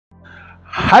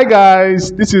Hi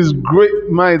guys, this is Great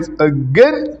Minds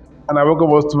again, and I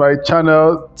welcome us to my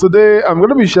channel. Today, I'm going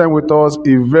to be sharing with us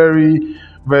a very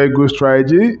good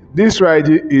strategy. This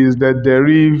strategy is the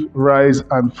Derive, Rise,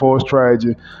 and Fall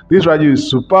strategy. This strategy is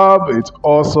superb, it's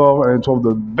awesome, and it's one of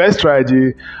the best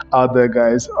strategy out there,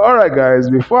 guys. All right, guys,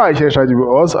 before I share strategy with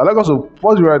us, I'd like us to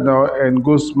pause it right now and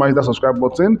go smash that subscribe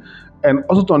button and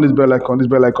also turn this bell icon. This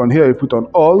bell icon here, you put on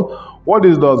all. What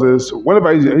this does is, whenever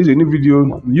I use a new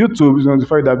video, YouTube is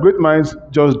notified that Great Minds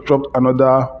just dropped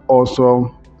another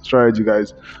awesome strategy,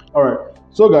 guys. All right,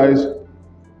 so guys,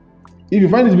 if you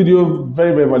find this video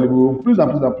very valuable, please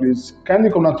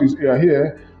kindly come down to this area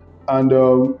here and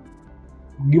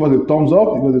give us a thumbs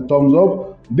up. Give us a thumbs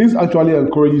up. This actually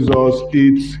encourages us.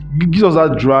 It gives us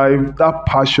that drive, that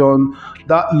passion,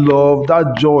 that love,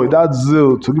 that joy, that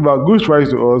zeal to give our good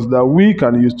strategies to us that we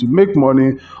can use to make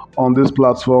money on this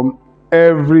platform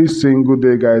every single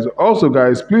day, guys. Also,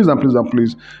 guys, please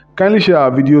kindly share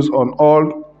our videos on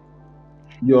all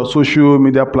your social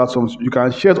media platforms. You can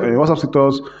share it on your WhatsApp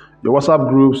status, your WhatsApp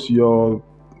groups, your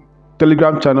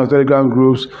Telegram channels, Telegram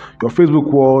groups, your Facebook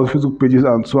walls, Facebook pages,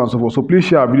 and so on and so forth. So please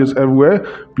share our videos everywhere.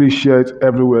 Please share it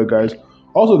everywhere, guys.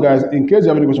 Also, guys, in case you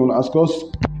have any questions you want to ask us,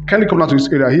 kindly come down to this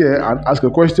area here and ask a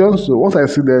question. So once I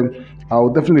see them, I will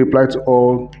definitely reply to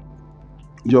all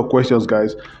your questions,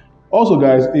 guys. Also,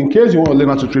 guys, in case you want to learn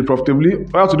how to trade profitably, all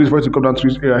you have to do is for you to come down to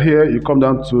this area here. You come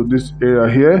down to this area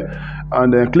here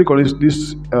and then click on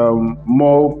this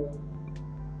more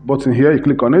button here. You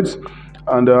click on it,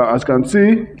 and as you can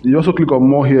see, you also click on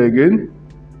more here again.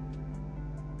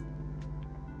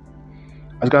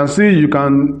 As you can see, you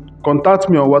can contact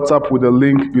me on WhatsApp with the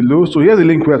link below. So here's the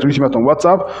link where to reach me out on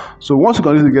WhatsApp. So once you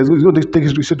connect, it's going to take you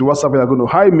straight to WhatsApp. You're going to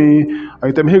hi me and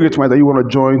you tell me, hey, Great Minds, that you want to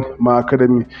join my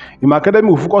academy. In my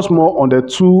academy, we focus more on the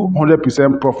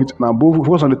 200% profit and above. We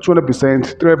focus on the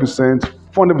 200%, 300%,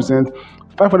 400%,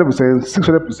 500%,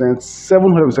 600%,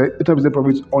 700%, 800%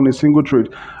 profit on a single trade.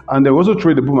 And they also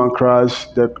trade the boom and crash,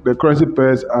 the currency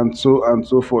pairs, and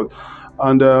so forth.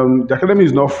 And the academy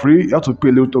is not free. You have to pay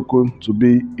a little token to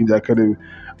be in the academy.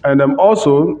 And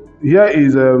also, here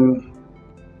is the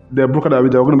broker that we're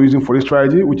going to be using for this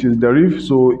strategy, which is Derive.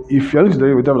 So if you're using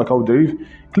Derive, you have an account with Derive,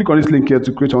 click on this link here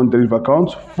to create your own Derive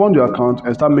account, fund your account,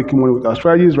 and start making money with our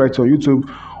strategies right here on YouTube.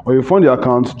 Or you fund your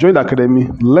account, join the academy,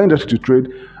 learn just to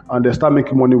trade, and then start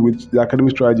making money with the academy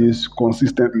strategies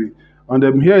consistently. And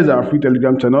then here is our free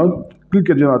Telegram channel. Click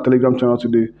on our Telegram channel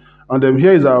today. And then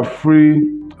here is our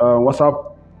free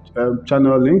WhatsApp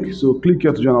channel link. So click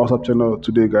here to join our WhatsApp channel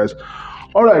today, guys.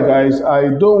 All right, guys, I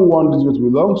don't want this video to be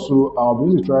long, so I'll be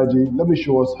using the strategy. Let me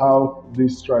show us how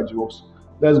this strategy works.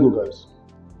 Let's go, guys.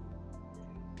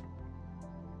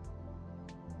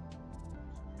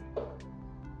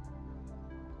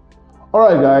 All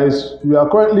right, guys, we are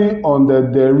currently on the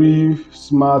Derive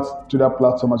Smart Trader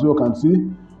platform. As you can see,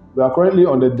 we are currently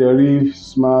on the Derive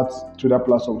Smart Trader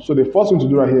platform. So the first thing to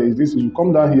do right here is this: is you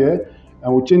come down here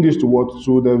and we change this to what?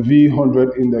 To the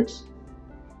V100 index.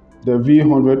 The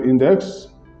V100 index.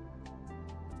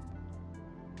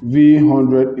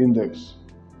 V100 index.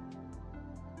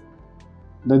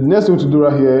 The next thing to do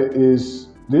right here is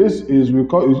this: is we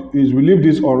leave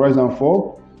this on rise and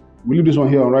fall. We leave this one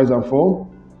here on rise and fall.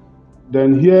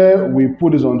 Then here we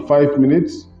put this on 5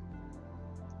 minutes.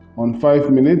 On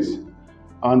 5 minutes,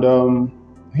 and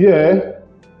here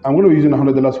I'm going to be using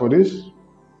 $100 for this.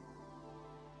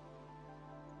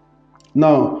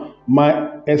 Now my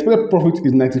expected profit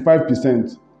is 95%.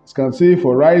 As you can see,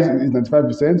 for rise it is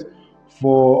 95%.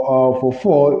 For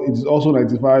fall it is also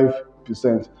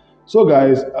 95%. So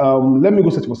guys, let me go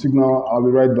search for signal. I'll be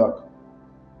right back.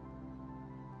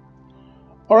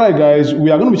 All right, guys, we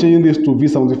are going to be changing this to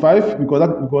V75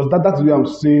 because that's where I'm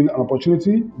seeing an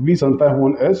opportunity.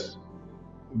 V75-1S,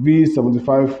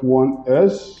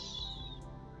 V75-1S.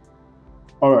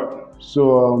 All right,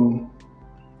 so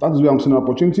that's where I'm seeing an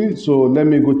opportunity. So let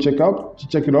me go check it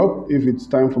out if it's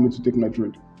time for me to take my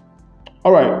trade.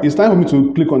 All right, it's time for me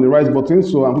to click on the rise button.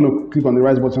 So I'm going to click on the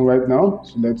rise button right now.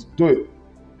 So let's do it.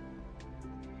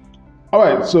 All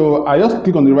right, so I just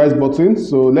click on the rise button.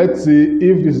 So let's see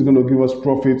if this is going to give us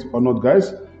profit or not,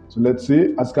 guys. So let's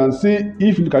see. As you can see,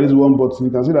 if you look at this one button,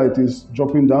 you can see that it is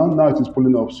dropping down. Now it is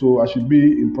pulling up. So I should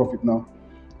be in profit now.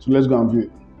 So let's go and view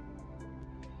it.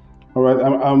 All right,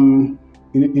 I'm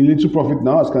in little profit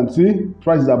now. As you can see,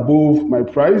 price is above my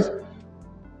price.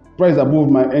 Price is above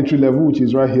my entry level, which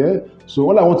is right here. So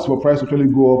all I want is for price to actually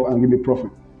go up and give me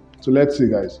profit. So let's see,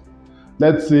 guys.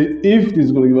 Let's see if this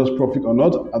is going to give us profit or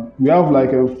not. We have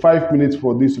like 5 minutes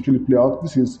for this to actually play out.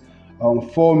 This is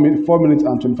 4 minutes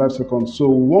and 25 seconds. So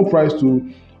we want price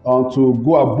to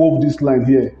go above this line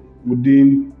here.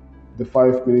 within the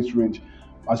 5 minutes range.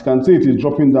 As you can see, it is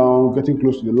dropping down, getting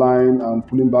close to the line and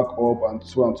pulling back up and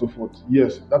so on and so forth.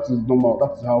 Yes, that is normal.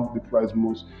 That is how the price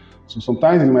moves. So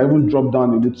sometimes it might even drop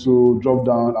down a little, drop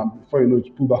down, and before you know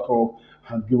it, pull back up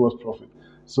and give us profit.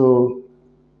 So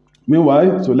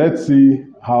meanwhile, so let's see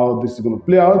how this is going to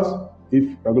play out, if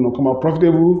we're going to come out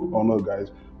profitable or not,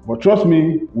 guys. But trust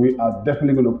me, we are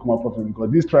definitely going to come out profitable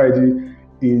because this strategy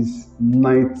is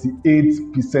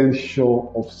 98%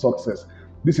 sure of success.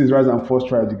 This is rise and fall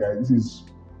strategy, guys. This is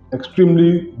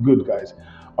extremely good, guys.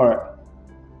 All right.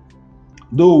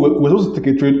 Though we're supposed to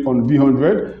take a trade on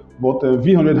V100, but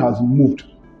V100 has moved.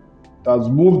 It has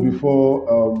moved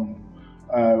before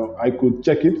I could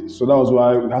check it. So that was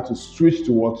why we had to switch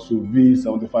towards to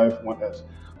V75 1S.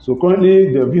 So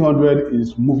currently the V100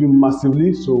 is moving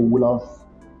massively. So we'll have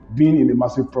been in a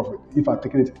massive profit if I'd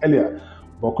taken it earlier.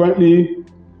 But currently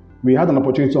we had an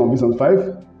opportunity on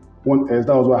V75 1S.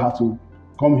 That was why I had to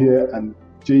come here and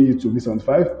change it to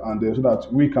V75, and so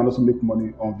that we can also make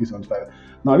money on V75.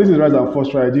 Now this is rise and fall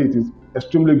strategy. It is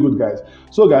extremely good, guys.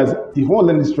 So guys, if you want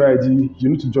to learn this strategy, you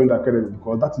need to join the academy,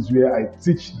 because that is where I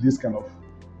teach this kind of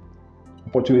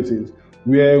opportunities,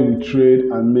 where we trade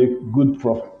and make good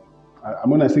profit.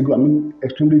 And when I say good, I mean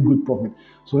extremely good profit.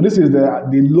 So this is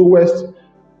the lowest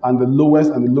and the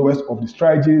lowest and the lowest of the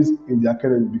strategies in the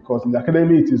academy, because in the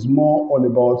academy it is more all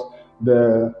about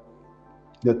the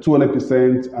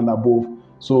 200% and above.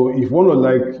 So if you want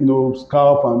to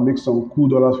scalp and make some cool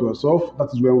dollars for yourself, that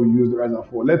is where we use the rise and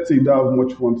fall. Let's say you don't have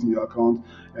much funds in your account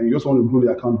and you just want to grow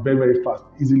the account very, very fast,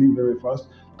 easily, very fast.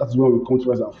 That's when we come to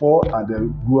rise and fall and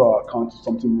then grow our account to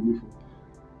something meaningful.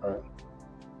 All right.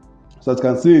 So as you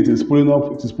can see, it is pulling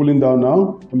up, it is pulling down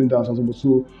now, pulling down.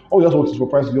 So all we just want is for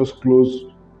price to just close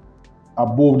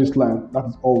above this line. That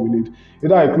is all we need.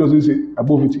 Either I close this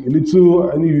above it a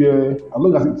little, anywhere, as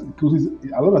long as it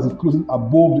closes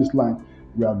above this line,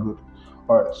 we are good.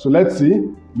 All right, so let's see.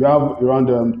 We have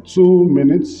around 2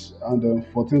 minutes and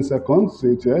 14 seconds. So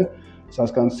it's here. So as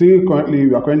you can see,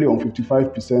 we are currently on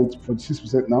 55%,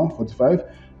 46% now, 45. So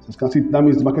as you can see, that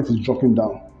means the market is dropping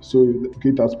down. So okay,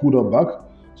 it has pulled up back.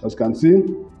 So as you can see,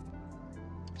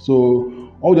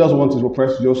 so all we just want is for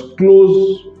price to just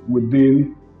close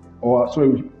within, or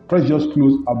sorry, price just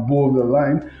close above the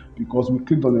line, because we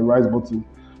clicked on the rise button.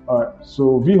 All right,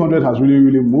 so V100 has really,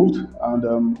 really moved,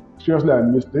 and seriously, I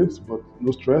missed it, but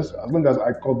no stress. As long as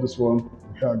I caught this one,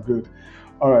 we are good.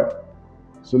 All right,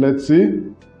 so let's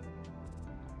see.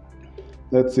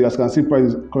 As you can see,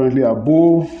 price is currently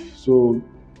above, so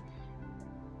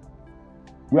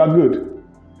we are good.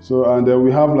 So, and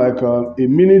we have like a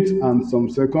minute and some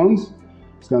seconds.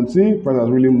 As you can see, price has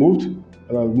really moved.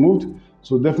 It has moved.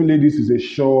 So definitely this is a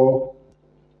sure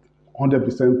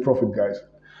 100% profit, guys.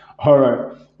 All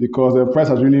right, because the price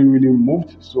has really, really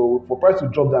moved. So for price to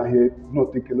drop down here, it's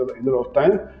going to take a lot of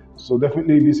time. So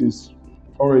definitely this is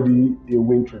already a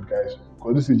win trade, guys,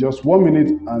 because this is just 1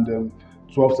 minute and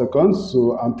 12 seconds.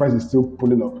 So, and price is still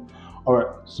pulling up. All right,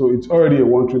 so it's already a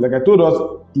one trade. Like I told us,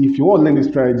 if you want to learn this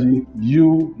strategy,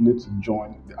 you need to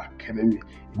join the academy.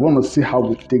 If you want to see how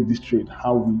we take this trade,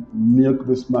 how we milk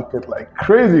this market like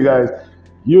crazy, guys,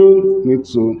 you need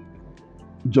to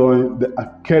join the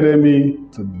academy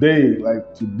today,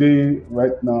 like today,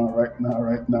 right now.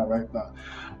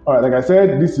 All right, like I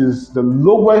said, this is the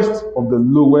lowest of the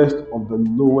lowest of the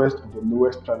lowest of the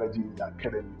lowest strategy in the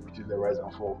academy, which is the rise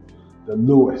and fall. The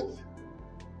lowest.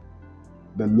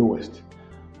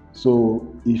 So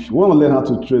if you want to learn how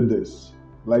to trade this,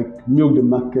 like milk the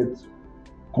market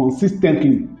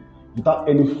consistently, without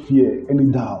any fear, any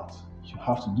doubt, you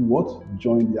have to do what?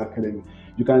 Join the academy.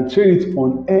 You can trade it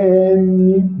on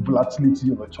any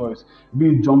volatility of your choice, be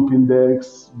it jump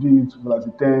index, be it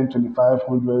volatility 10,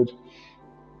 2500,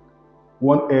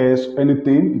 1S,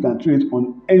 anything. You can trade it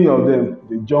on any of them.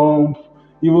 The jump,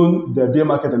 even the bear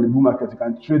market and the bull market, you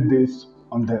can trade this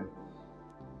on them.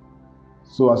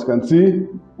 So as you can see,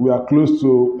 we are close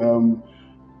to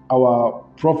our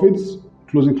profits,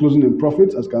 closing in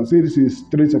profits. As you can see, this is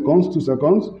 3 seconds, 2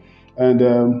 seconds, and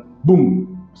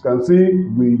boom. As you can see,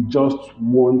 we just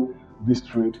won this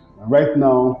trade. Right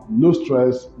now, no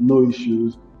stress, no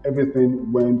issues. Everything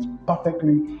went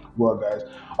perfectly well, guys.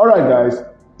 All right, guys,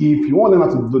 if you want to learn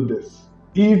how to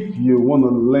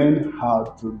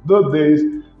do this,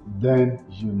 then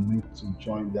you need to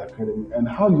join the academy. And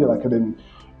how do you get academy?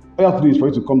 All you have to do is for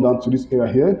you to come down to this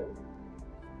area here.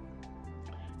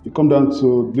 You come down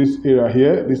to this area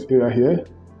here, this area here.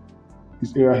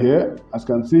 As you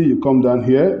can see, you come down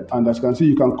here, and as you can see,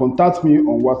 you can contact me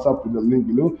on WhatsApp with the link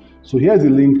below. So here's the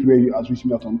link where you reach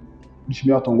me out on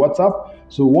WhatsApp.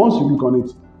 So once you click on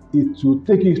it, it will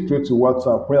take you straight to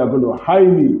WhatsApp where you're going to hi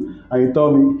me and you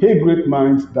tell me, hey, great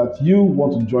minds, that you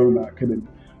want to join my academy.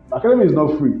 The academy is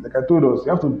not free. Like I told us,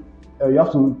 you have to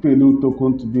pay a little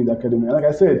token to be in the academy. And like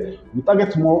I said, we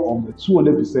target more of the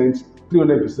 200%,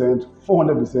 300%,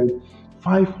 400%,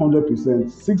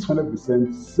 500%,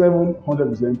 600%,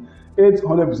 700%,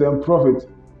 800% profit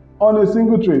on a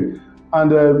single trade.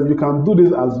 And you can do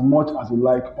this as much as you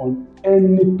like on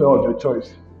any pair of your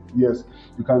choice. Yes,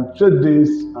 you can trade this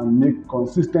and make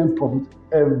consistent profit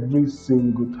every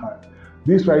single time.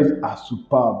 These trades are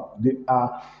superb. They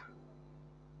are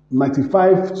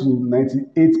 95 to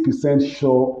 98%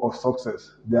 sure of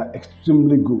success. They are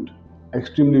extremely good.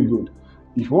 Extremely good.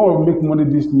 If you want to make money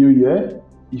this new year,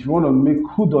 if you want to make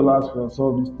cool dollars for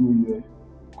yourself this new year,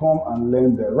 come and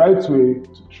learn the right way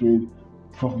to trade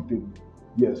profitably.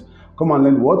 Yes. Come and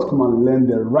learn what? Come and learn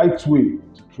the right way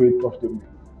to trade profitably.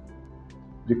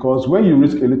 Because when you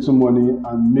risk a little money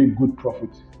and make good profit,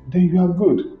 then you are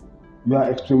good. You are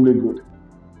extremely good.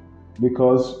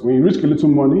 Because when you risk a little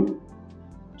money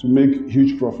to make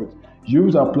huge profit, you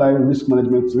will apply risk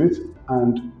management to it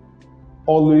and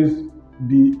always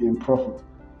be in profit.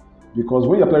 Because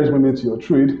when you apply risk management to your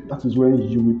trade, that is when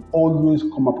you will always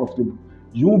come out profitable.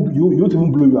 You won't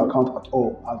even blow your account at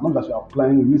all as long as you are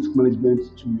applying risk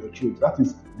management to your trade. That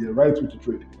is the right way to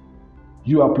trade.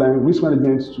 You are applying risk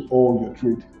management to all your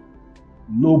trade.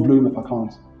 No blowing of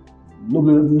accounts. No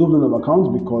blowing of accounts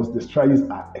because the strategies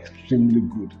are extremely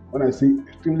good. When I say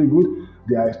extremely good,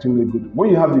 they are extremely good. When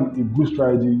you have a good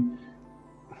strategy,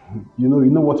 you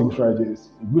know what a good strategy is.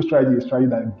 A good strategy is a strategy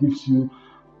that gives you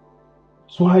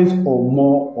twice or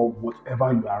more of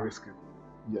whatever you are risking.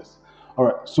 Yes. All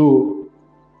right. So,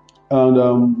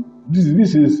 and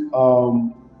this is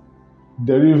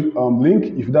Deriv link.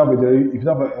 If you have a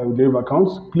Deriv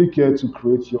account, click here to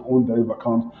create your own Deriv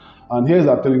account. And here's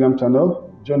our Telegram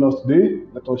channel. Join us today.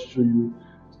 Let us show you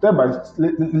step by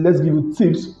step. Let's give you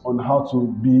tips on how to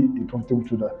be a profitable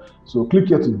trader. So click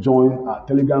here to join our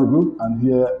Telegram group, and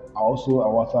here also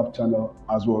our WhatsApp channel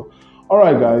as well. All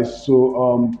right, guys.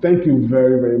 So thank you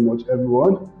very, very much,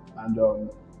 everyone, and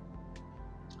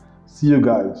see you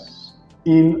guys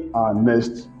in our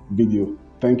next video.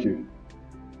 Thank you.